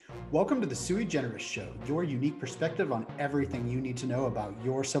Welcome to the Sui Generis Show, your unique perspective on everything you need to know about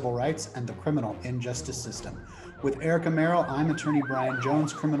your civil rights and the criminal injustice system. With Erica Merrill, I'm attorney Brian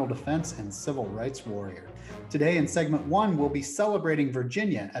Jones, criminal defense and civil rights warrior. Today in segment 1, we'll be celebrating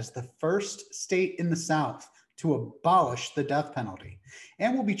Virginia as the first state in the South to abolish the death penalty.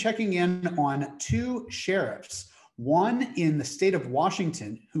 And we'll be checking in on two sheriffs, one in the state of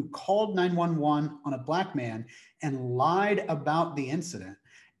Washington who called 911 on a Black man and lied about the incident,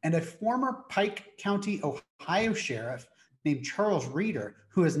 and a former Pike County, Ohio sheriff named Charles Reeder,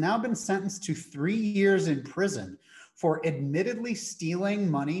 who has now been sentenced to 3 years in prison for admittedly stealing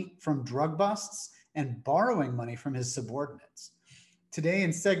money from drug busts and borrowing money from his subordinates. Today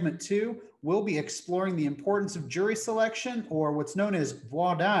in segment 2, we'll be exploring the importance of jury selection, or what's known as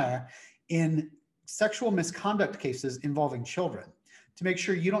voire, in sexual misconduct cases involving children. To make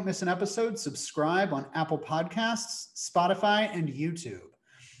sure you don't miss an episode, subscribe on Apple Podcasts, Spotify, and YouTube.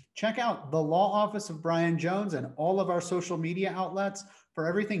 Check out the Law Office of Brian Jones and all of our social media outlets for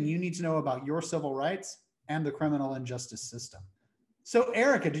everything you need to know about your civil rights and the criminal injustice system. So,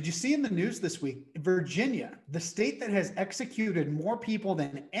 Erica, did you see in the news this week, Virginia, the state that has executed more people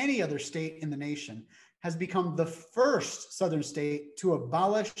than any other state in the nation, has become the first Southern state to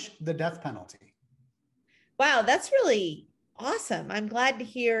abolish the death penalty? Wow, that's really awesome. I'm glad to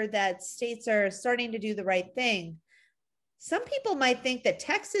hear that states are starting to do the right thing. Some people might think that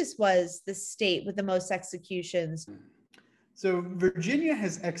Texas was the state with the most executions. So Virginia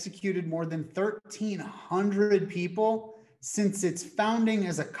has executed more than 1,300 people since its founding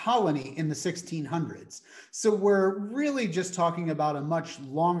as a colony in the 1600s. So we're really just talking about a much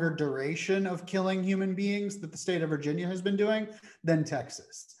longer duration of killing human beings that the state of Virginia has been doing than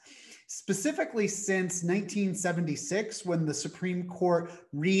Texas. Specifically since 1976, when the Supreme Court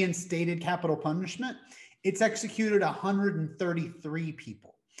reinstated capital punishment, it's executed 133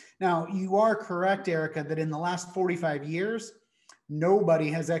 people. Now, you are correct, Erica, that in the last 45 years, nobody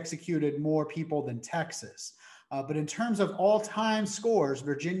has executed more people than Texas. But in terms of all-time scores,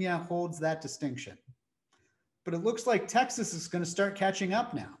 Virginia holds that distinction. But it looks like Texas is going to start catching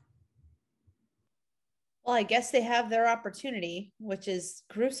up now. Well, I guess they have their opportunity, which is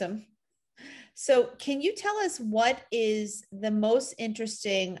gruesome. So can you tell us what is the most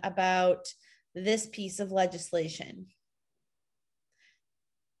interesting about this piece of legislation?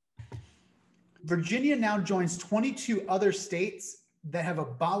 Virginia now joins 22 other states that have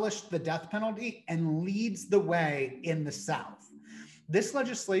abolished the death penalty and leads the way in the South. This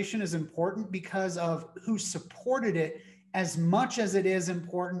legislation is important because of who supported it as much as it is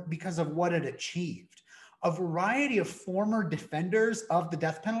important because of what it achieved. A variety of former defenders of the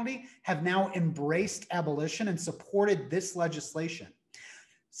death penalty have now embraced abolition and supported this legislation.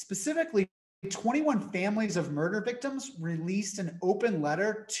 Specifically, 21 families of murder victims released an open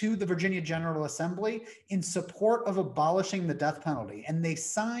letter to the Virginia General Assembly in support of abolishing the death penalty. And they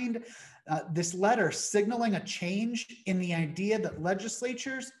signed this letter signaling a change in the idea that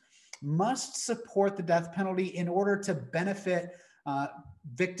legislatures must support the death penalty in order to benefit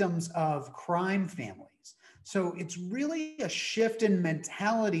victims of crime families. So it's really a shift in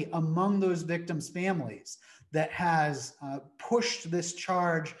mentality among those victims' families that has pushed this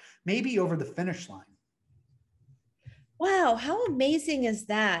charge maybe over the finish line. Wow, how amazing is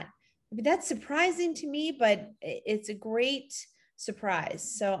that? I mean, that's surprising to me, but it's a great surprise.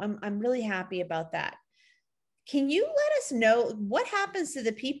 So I'm really happy about that. Can you let us know what happens to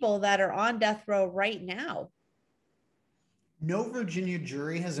the people that are on death row right now? No Virginia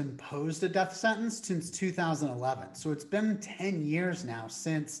jury has imposed a death sentence since 2011. So it's been 10 years now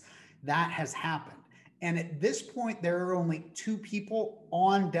since that has happened. And at this point, there are only 2 people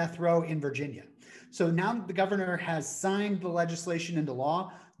on death row in Virginia. So now that the governor has signed the legislation into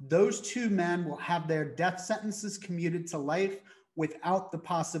law, those 2 men will have their death sentences commuted to life without the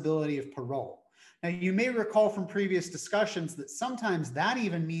possibility of parole. Now, you may recall from previous discussions that sometimes that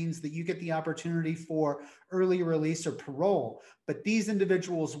even means that you get the opportunity for early release or parole, but these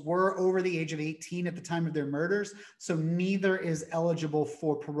individuals were over the age of 18 at the time of their murders, so neither is eligible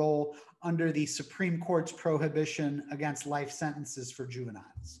for parole under the Supreme Court's prohibition against life sentences for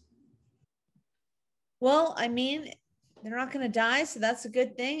juveniles. Well, I mean, they're not going to die, so that's a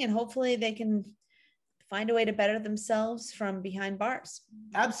good thing, and hopefully they can find a way to better themselves from behind bars.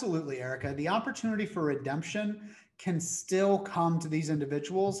 Absolutely, Erica. The opportunity for redemption can still come to these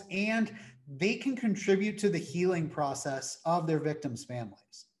individuals, and they can contribute to the healing process of their victims'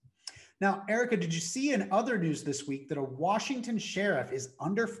 families. Now, Erica, did you see in other news this week that a Washington sheriff is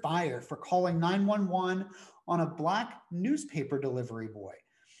under fire for calling 911 on a Black newspaper delivery boy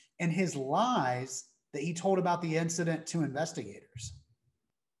and his lies that he told about the incident to investigators?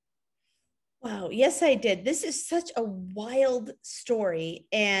 Wow. Yes, I did. This is such a wild story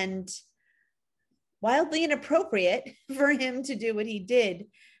and wildly inappropriate for him to do what he did.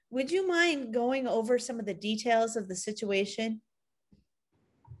 Would you mind going over some of the details of the situation?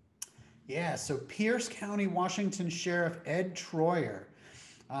 Yeah, so Pierce County, Washington Sheriff Ed Troyer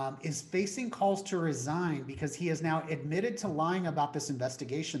is facing calls to resign because he has now admitted to lying about this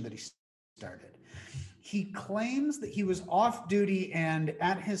investigation that he started. He claims that he was off duty and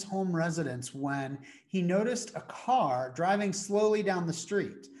at his home residence when he noticed a car driving slowly down the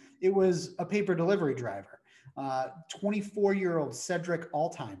street. It was a paper delivery driver, 24-year-old Cedric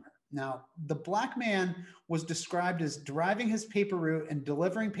Altheimer. Now, the black man was described as driving his paper route and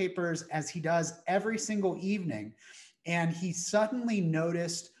delivering papers as he does every single evening. And he suddenly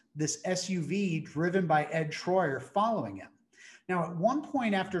noticed this SUV driven by Ed Troyer following him. Now, at one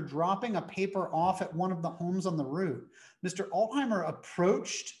point, after dropping a paper off at one of the homes on the route, Mr. Altheimer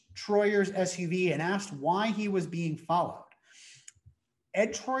approached Troyer's SUV and asked why he was being followed.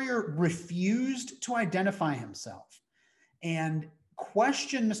 Ed Troyer refused to identify himself and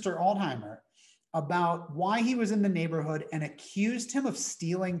questioned Mr. Altheimer about why he was in the neighborhood and accused him of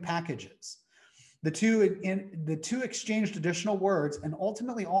stealing packages. The two exchanged additional words, and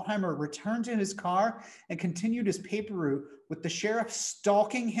ultimately Altheimer returned to his car and continued his paper route with the sheriff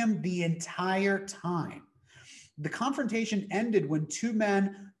stalking him the entire time. The confrontation ended when two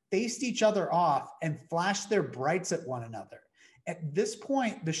men faced each other off and flashed their brights at one another. At this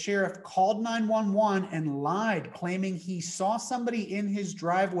point, the sheriff called 911 and lied, claiming he saw somebody in his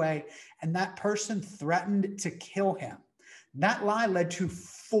driveway and that person threatened to kill him. That lie led to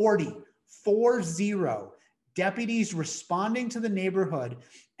 40 deputies responding to the neighborhood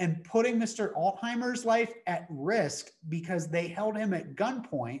and putting Mr. Altheimer's life at risk because they held him at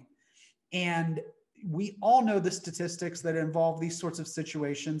gunpoint. And we all know the statistics that involve these sorts of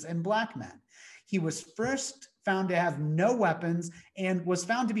situations in black men. He was first found to have no weapons and was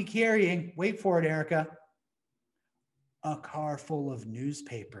found to be carrying, wait for it, Erica, a car full of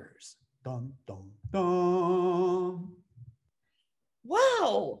newspapers. Dum, dum, dum.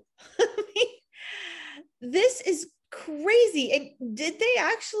 Wow. This is crazy. And did they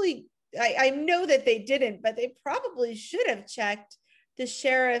actually? I know that they didn't, but they probably should have checked the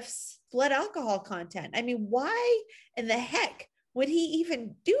sheriff's blood alcohol content. I mean, why in the heck would he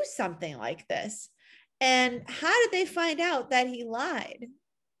even do something like this? And how did they find out that he lied?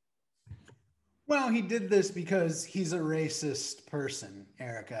 Well, he did this because he's a racist person,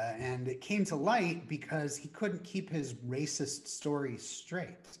 Erica, and it came to light because he couldn't keep his racist story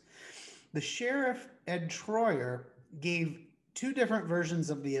straight. The sheriff, Ed Troyer, gave two different versions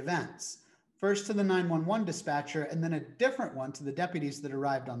of the events. First to the 911 dispatcher, and then a different one to the deputies that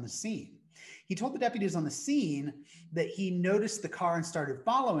arrived on the scene. He told the deputies on the scene that he noticed the car and started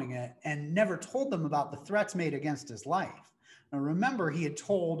following it and never told them about the threats made against his life. Now, remember, he had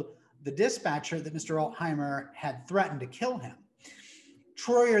told the dispatcher that Mr. Altheimer had threatened to kill him.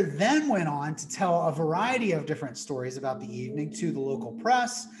 Troyer then went on to tell a variety of different stories about the evening to the local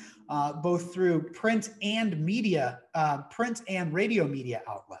press, both through print and radio media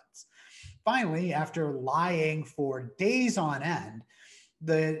outlets. Finally, after lying for days on end,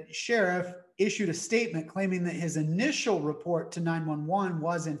 the sheriff issued a statement claiming that his initial report to 911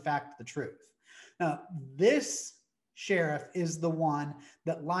 was in fact the truth. Now, this sheriff is the one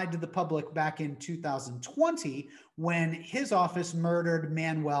that lied to the public back in 2020 when his office murdered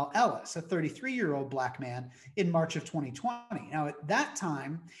Manuel Ellis, a 33-year-old black man, in March of 2020. Now, at that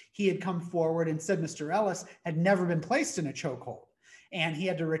time, he had come forward and said Mr. Ellis had never been placed in a chokehold, and he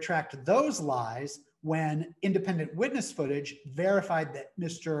had to retract those lies when independent witness footage verified that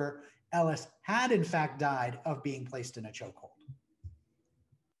Mr. Ellis had in fact died of being placed in a chokehold.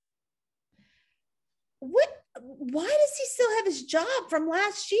 What? Why does he still have his job from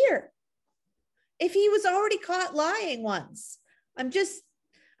last year if he was already caught lying once? I'm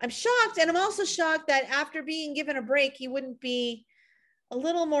shocked. And I'm also shocked that after being given a break, he wouldn't be a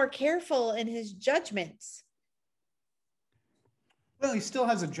little more careful in his judgments. Well, he still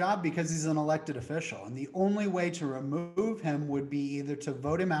has a job because he's an elected official. And the only way to remove him would be either to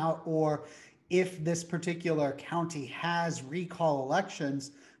vote him out, or if this particular county has recall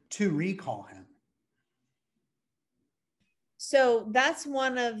elections, to recall him. So that's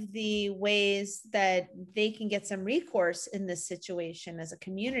one of the ways that they can get some recourse in this situation as a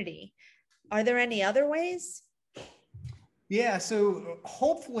community. Are there any other ways? Yeah, so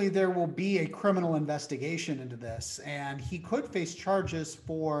hopefully there will be a criminal investigation into this, and he could face charges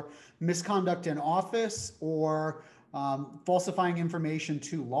for misconduct in office or falsifying information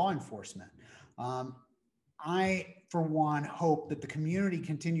to law enforcement. I for one, hope that the community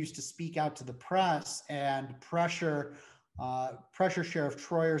continues to speak out to the press and pressure Sheriff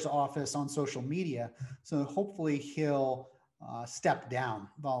Troyer's office on social media. So hopefully he'll step down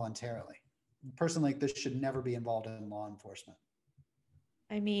voluntarily. A person like this should never be involved in law enforcement.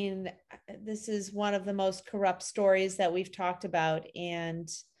 I mean, this is one of the most corrupt stories that we've talked about, and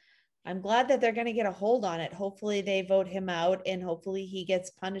I'm glad that they're going to get a hold on it. Hopefully they vote him out, and hopefully he gets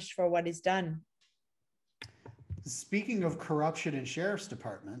punished for what he's done. Speaking of corruption in sheriff's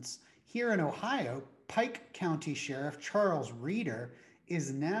departments, here in Ohio, Pike County Sheriff Charles Reeder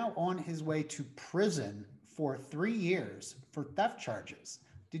is now on his way to prison for 3 years for theft charges.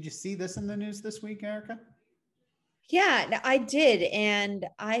 Did you see this in the news this week, Erica? Yeah, I did. And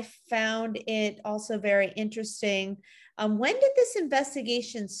I found it also very interesting. When did this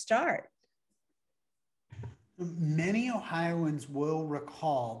investigation start? Many Ohioans will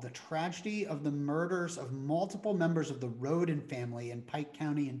recall the tragedy of the murders of multiple members of the Roden family in Pike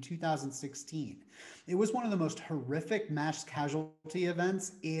County in 2016. It was one of the most horrific mass casualty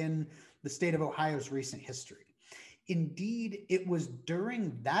events in the state of Ohio's recent history. Indeed, it was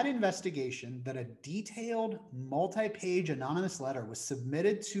during that investigation that a detailed, multi-page anonymous letter was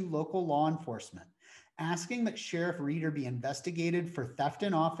submitted to local law enforcement asking that Sheriff Reeder be investigated for theft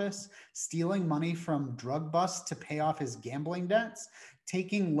in office, stealing money from drug busts to pay off his gambling debts,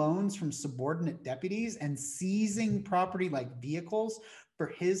 taking loans from subordinate deputies, and seizing property like vehicles for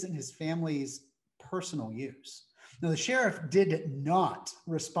his and his family's personal use. Now, the sheriff did not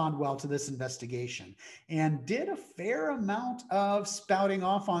respond well to this investigation and did a fair amount of spouting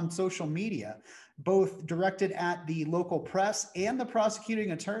off on social media, both directed at the local press and the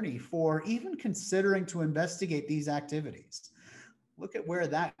prosecuting attorney for even considering to investigate these activities. Look at where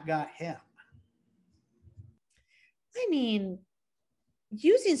that got him. I mean,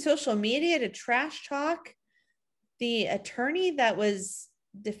 using social media to trash talk the attorney that was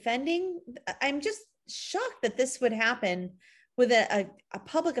defending, I'm just shocked that this would happen with a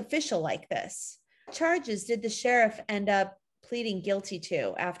public official like this. What charges did the sheriff end up pleading guilty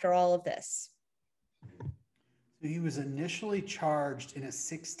to after all of this? He was initially charged in a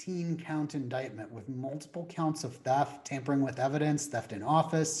 16-count indictment with multiple counts of theft, tampering with evidence, theft in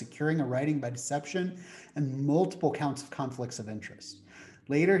office, securing a writing by deception, and multiple counts of conflicts of interest.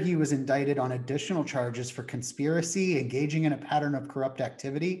 Later, he was indicted on additional charges for conspiracy, engaging in a pattern of corrupt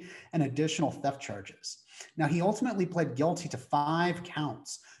activity, and additional theft charges. Now, he ultimately pled guilty to 5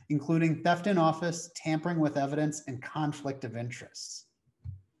 counts, including theft in office, tampering with evidence, and conflict of interests.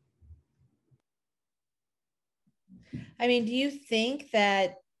 I mean, do you think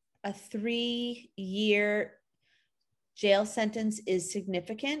that a 3-year jail sentence is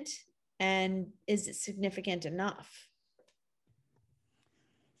significant? And is it significant enough?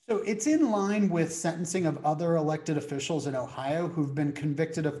 So it's in line with sentencing of other elected officials in Ohio who've been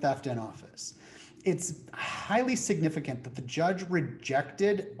convicted of theft in office. It's highly significant that the judge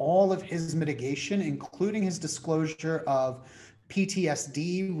rejected all of his mitigation, including his disclosure of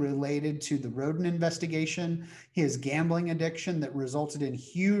PTSD related to the Roden investigation, his gambling addiction that resulted in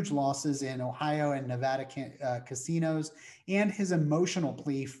huge losses in Ohio and Nevada casinos, and his emotional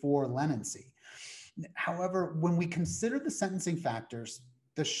plea for leniency. However, when we consider the sentencing factors,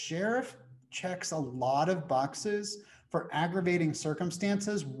 the sheriff checks a lot of boxes for aggravating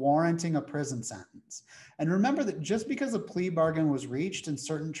circumstances warranting a prison sentence. And remember that just because a plea bargain was reached and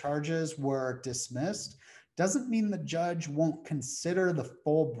certain charges were dismissed, doesn't mean the judge won't consider the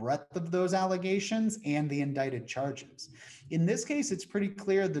full breadth of those allegations and the indicted charges. In this case, it's pretty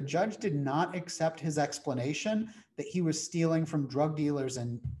clear the judge did not accept his explanation that he was stealing from drug dealers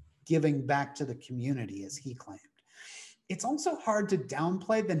and giving back to the community, as he claimed. It's also hard to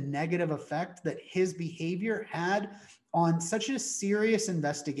downplay the negative effect that his behavior had on such a serious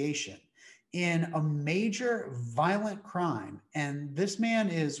investigation in a major violent crime. And this man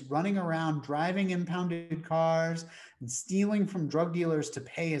is running around driving impounded cars and stealing from drug dealers to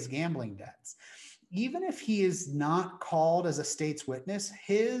pay his gambling debts. Even if he is not called as a state's witness,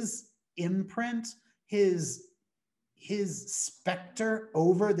 his imprint, his specter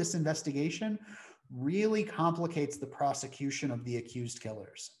over this investigation really complicates the prosecution of the accused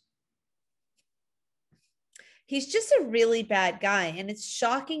killers. He's just a really bad guy. And it's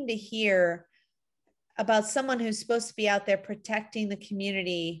shocking to hear about someone who's supposed to be out there protecting the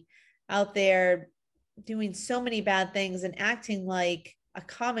community, out there doing so many bad things and acting like a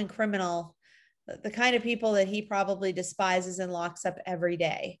common criminal, the kind of people that he probably despises and locks up every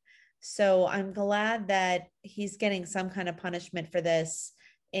day. So I'm glad that he's getting some kind of punishment for this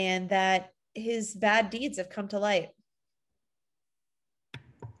and that his bad deeds have come to light.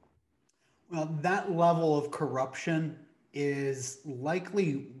 Well, that level of corruption is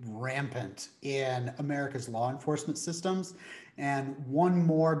likely rampant in America's law enforcement systems, and one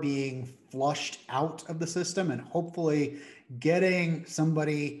more being flushed out of the system, and hopefully getting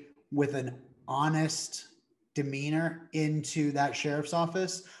somebody with an honest demeanor into that sheriff's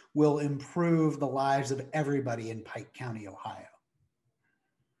office will improve the lives of everybody in Pike County, Ohio.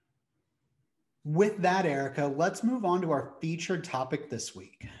 With that, Erica, let's move on to our featured topic this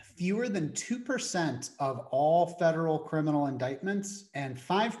week. Fewer than 2% of all federal criminal indictments and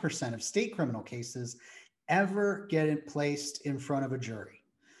 5% of state criminal cases ever get placed in front of a jury.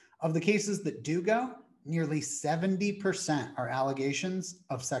 Of the cases that do go, nearly 70% are allegations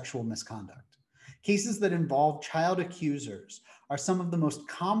of sexual misconduct. Cases that involve child accusers are some of the most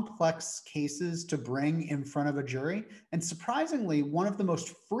complex cases to bring in front of a jury, and surprisingly, one of the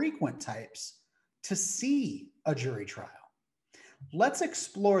most frequent types to see a jury trial. Let's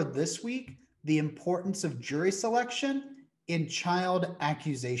explore this week the importance of jury selection in child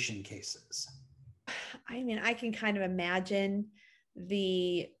accusation cases. I mean, I can kind of imagine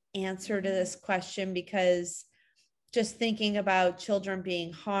the answer to this question, because just thinking about children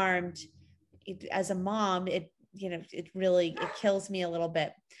being harmed, as a mom, it kills me a little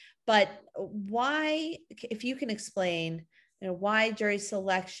bit. But why, if you can explain, why jury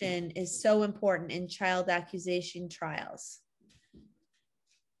selection is so important in child accusation trials?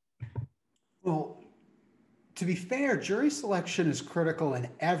 Well, to be fair, jury selection is critical in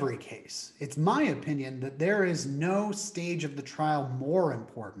every case. It's my opinion that there is no stage of the trial more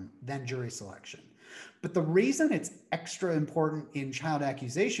important than jury selection. But the reason it's extra important in child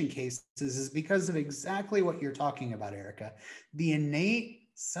accusation cases is because of exactly what you're talking about, Erica. The innate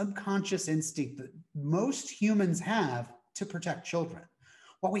subconscious instinct that most humans have to protect children.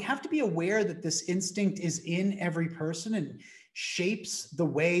 While we have to be aware that this instinct is in every person and shapes the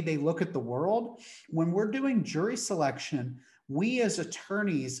way they look at the world, when we're doing jury selection, we as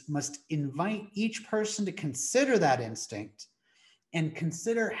attorneys must invite each person to consider that instinct and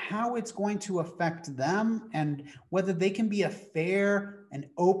consider how it's going to affect them and whether they can be a fair and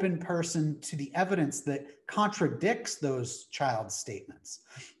open person to the evidence that contradicts those child's statements.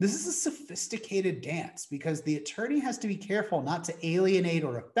 This is a sophisticated dance because the attorney has to be careful not to alienate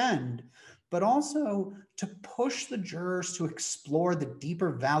or offend, but also to push the jurors to explore the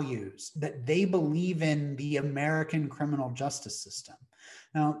deeper values that they believe in the American criminal justice system.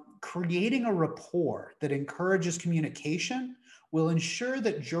 Now, creating a rapport that encourages communication will ensure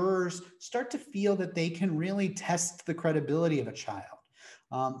that jurors start to feel that they can really test the credibility of a child.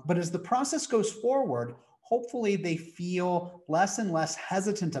 But as the process goes forward, hopefully they feel less and less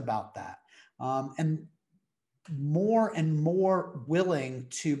hesitant about that, and more willing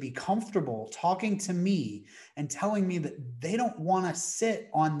to be comfortable talking to me and telling me that they don't want to sit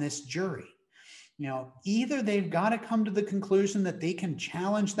on this jury. Either they've got to come to the conclusion that they can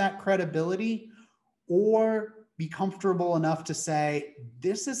challenge that credibility, or be comfortable enough to say,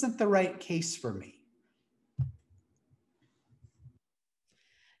 this isn't the right case for me.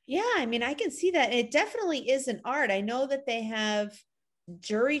 Yeah, I mean, I can see that. It definitely is an art. I know that they have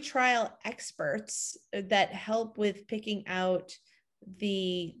jury trial experts that help with picking out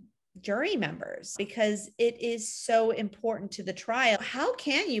the jury members because it is so important to the trial. How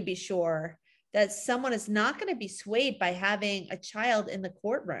can you be sure that someone is not going to be swayed by having a child in the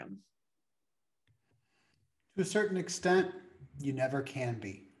courtroom? To a certain extent, you never can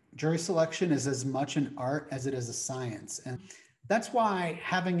be. Jury selection is as much an art as it is a science. And that's why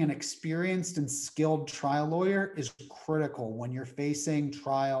having an experienced and skilled trial lawyer is critical when you're facing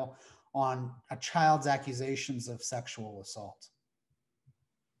trial on a child's accusations of sexual assault.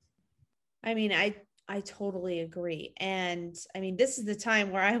 I mean, I totally agree. And I mean, this is the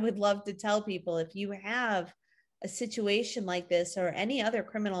time where I would love to tell people, if you have a situation like this or any other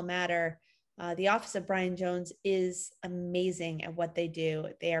criminal matter, the Office of Brian Jones is amazing at what they do.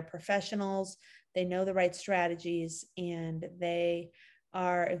 They are professionals, they know the right strategies, and they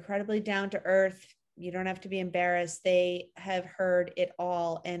are incredibly down to earth. You don't have to be embarrassed. They have heard it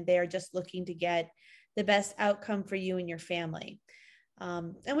all, and they're just looking to get the best outcome for you and your family.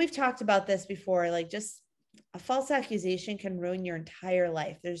 And we've talked about this before, like just a false accusation can ruin your entire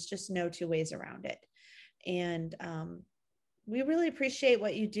life. There's just no two ways around it. And we really appreciate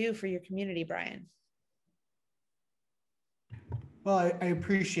what you do for your community, Brian. Well, I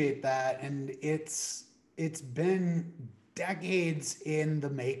appreciate that. And it's been decades in the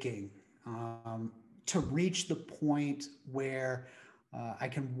making to reach the point where I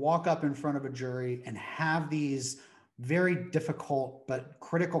can walk up in front of a jury and have these very difficult but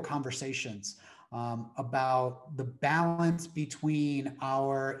critical conversations. about the balance between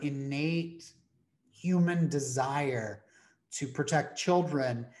our innate human desire to protect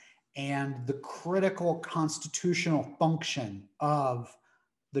children and the critical constitutional function of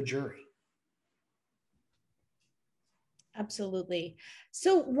the jury. Absolutely.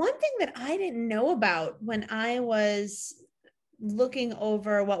 So one thing that I didn't know about when I was looking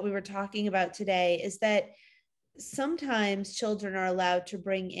over what we were talking about today is that sometimes children are allowed to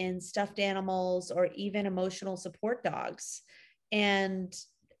bring in stuffed animals or even emotional support dogs. And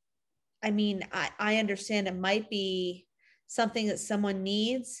I mean, I understand it might be something that someone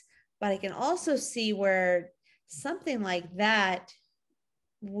needs, but I can also see where something like that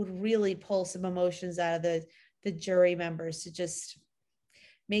would really pull some emotions out of the jury members to just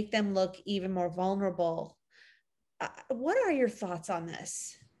make them look even more vulnerable. What are your thoughts on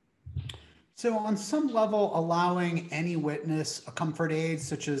this? So, on some level, allowing any witness a comfort aid,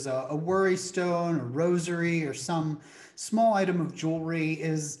 such as a worry stone, a rosary, or some small item of jewelry,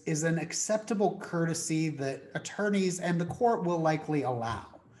 is an acceptable courtesy that attorneys and the court will likely allow.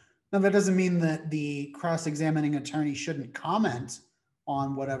 Now, that doesn't mean that the cross examining attorney shouldn't comment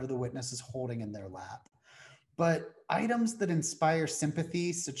on whatever the witness is holding in their lap. But items that inspire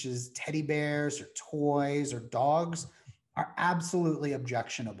sympathy, such as teddy bears or toys or dogs, are absolutely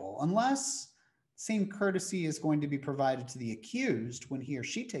objectionable unless same courtesy is going to be provided to the accused when he or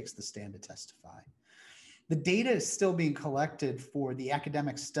she takes the stand to testify. The data is still being collected for the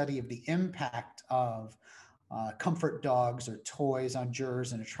academic study of the impact of comfort dogs or toys on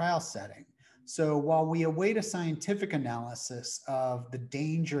jurors in a trial setting. So while we await a scientific analysis of the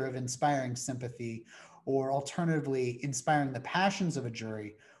danger of inspiring sympathy or alternatively inspiring the passions of a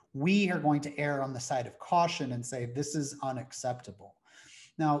jury, we are going to err on the side of caution and say this is unacceptable.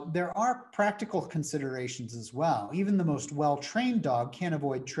 Now, there are practical considerations as well. Even the most well-trained dog can't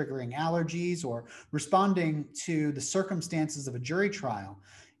avoid triggering allergies or responding to the circumstances of a jury trial.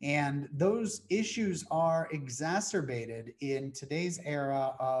 And those issues are exacerbated in today's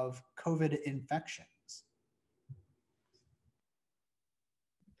era of COVID infections.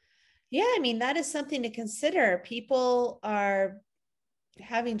 Yeah, I mean, that is something to consider. People are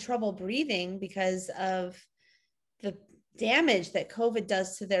having trouble breathing because of the damage that COVID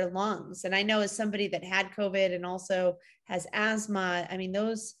does to their lungs. And I know as somebody that had COVID and also has asthma, I mean,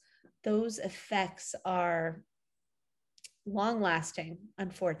 those effects are long lasting,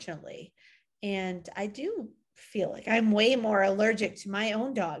 unfortunately. And I do feel like I'm way more allergic to my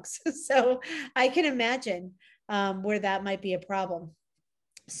own dogs. So I can imagine where that might be a problem.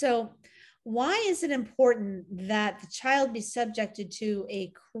 So, why is it important that the child be subjected to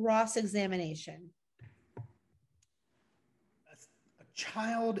a cross examination? A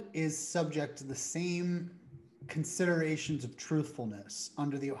child is subject to the same considerations of truthfulness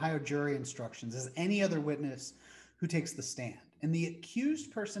under the Ohio jury instructions as any other witness who takes the stand. And the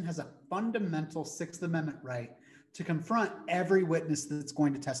accused person has a fundamental Sixth Amendment right to confront every witness that's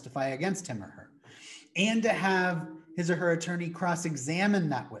going to testify against him or her, and to have his or her attorney cross-examine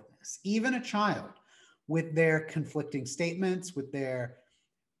that witness, even a child, with their conflicting statements, with their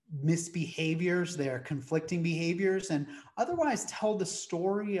misbehaviors, their conflicting behaviors, and otherwise tell the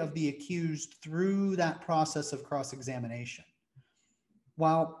story of the accused through that process of cross-examination.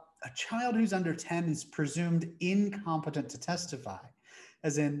 While a child who's under 10 is presumed incompetent to testify,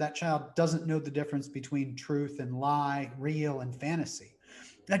 as in that child doesn't know the difference between truth and lie, real and fantasy,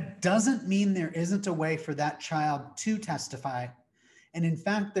 that doesn't mean there isn't a way for that child to testify. And in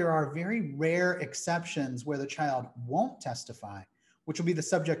fact, there are very rare exceptions where the child won't testify, which will be the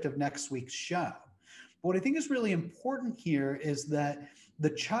subject of next week's show. But what I think is really important here is that the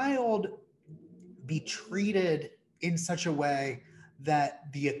child be treated in such a way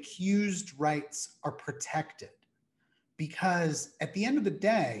that the accused rights are protected. Because at the end of the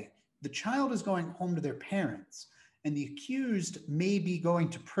day, the child is going home to their parents, and the accused may be going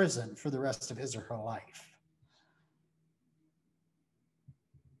to prison for the rest of his or her life.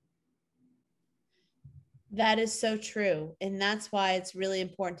 That is so true. And that's why it's really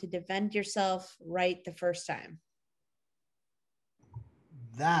important to defend yourself right the first time.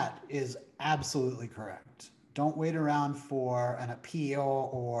 That is absolutely correct. Don't wait around for an appeal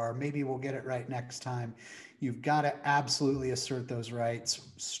or maybe we'll get it right next time. You've got to absolutely assert those rights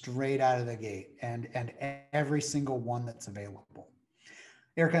straight out of the gate and every single one that's available.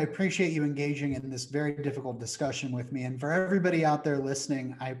 Eric, I appreciate you engaging in this very difficult discussion with me. And for everybody out there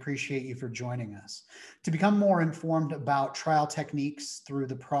listening, I appreciate you for joining us. To become more informed about trial techniques through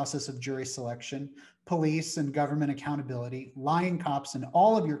the process of jury selection, police and government accountability, lying cops, and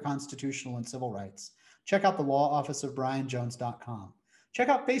all of your constitutional and civil rights, check out the law office of brianjones.com. Check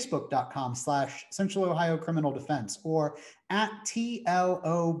out facebook.com/Central Ohio Criminal Defense or at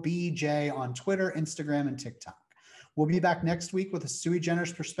TLOBJ on Twitter, Instagram, and TikTok. We'll be back next week with a sui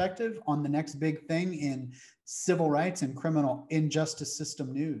generis perspective on the next big thing in civil rights and criminal injustice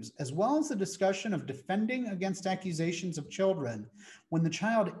system news, as well as a discussion of defending against accusations of children when the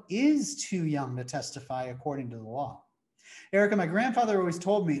child is too young to testify according to the law. Erica, my grandfather always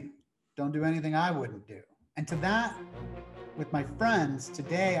told me, don't do anything I wouldn't do. And to that, with my friends,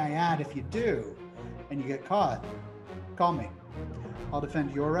 today I add, if you do and you get caught, call me. I'll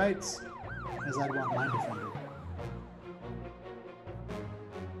defend your rights as I'd want mine defended.